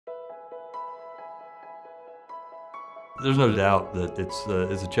There's no doubt that it's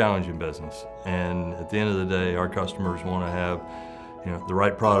a challenging business, and at the end of the day, our customers want to have, the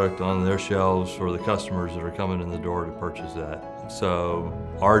right product on their shelves for the customers that are coming in the door to purchase that. So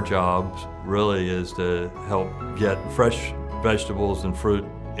our job really is to help get fresh vegetables and fruit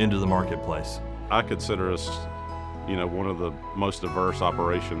into the marketplace. I consider us, one of the most diverse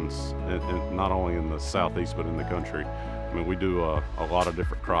operations, not only in the Southeast but in the country. I mean, we do a lot of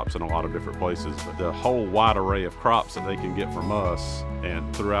different crops in a lot of different places. The whole wide array of crops that they can get from us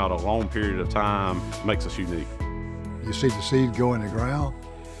and throughout a long period of time makes us unique. You see the seed go in the ground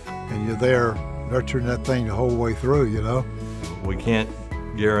and you're there nurturing that thing the whole way through, We can't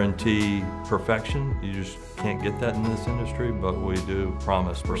guarantee perfection. You just can't get that in this industry, but we do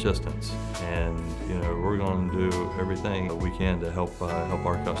promise persistence. And we're going to do everything that we can to help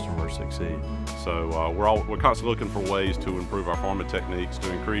our customers succeed. So we're constantly looking for ways to improve our farming techniques,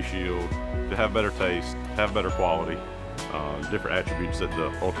 to increase yield, to have better taste, have better quality, different attributes that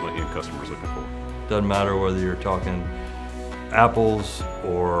the ultimate end customer is looking for. Doesn't matter whether you're talking apples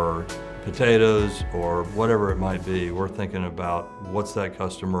or potatoes or whatever it might be. We're thinking about what's that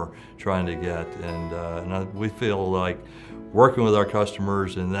customer trying to get, and we feel like working with our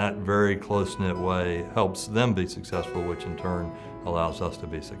customers in that very close-knit way helps them be successful, which in turn allows us to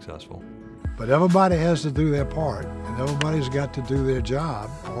be successful. But everybody has to do their part, and everybody's got to do their job,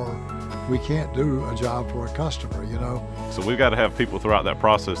 or we can't do a job for a customer, So we've got to have people throughout that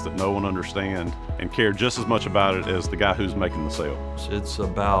process that know and understand and care just as much about it as the guy who's making the sale. It's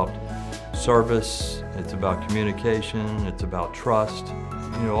about service, it's about communication, it's about trust.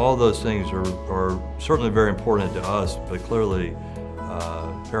 All those things are certainly very important to us, but clearly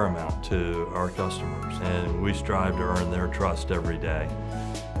paramount to our customers, and we strive to earn their trust every day.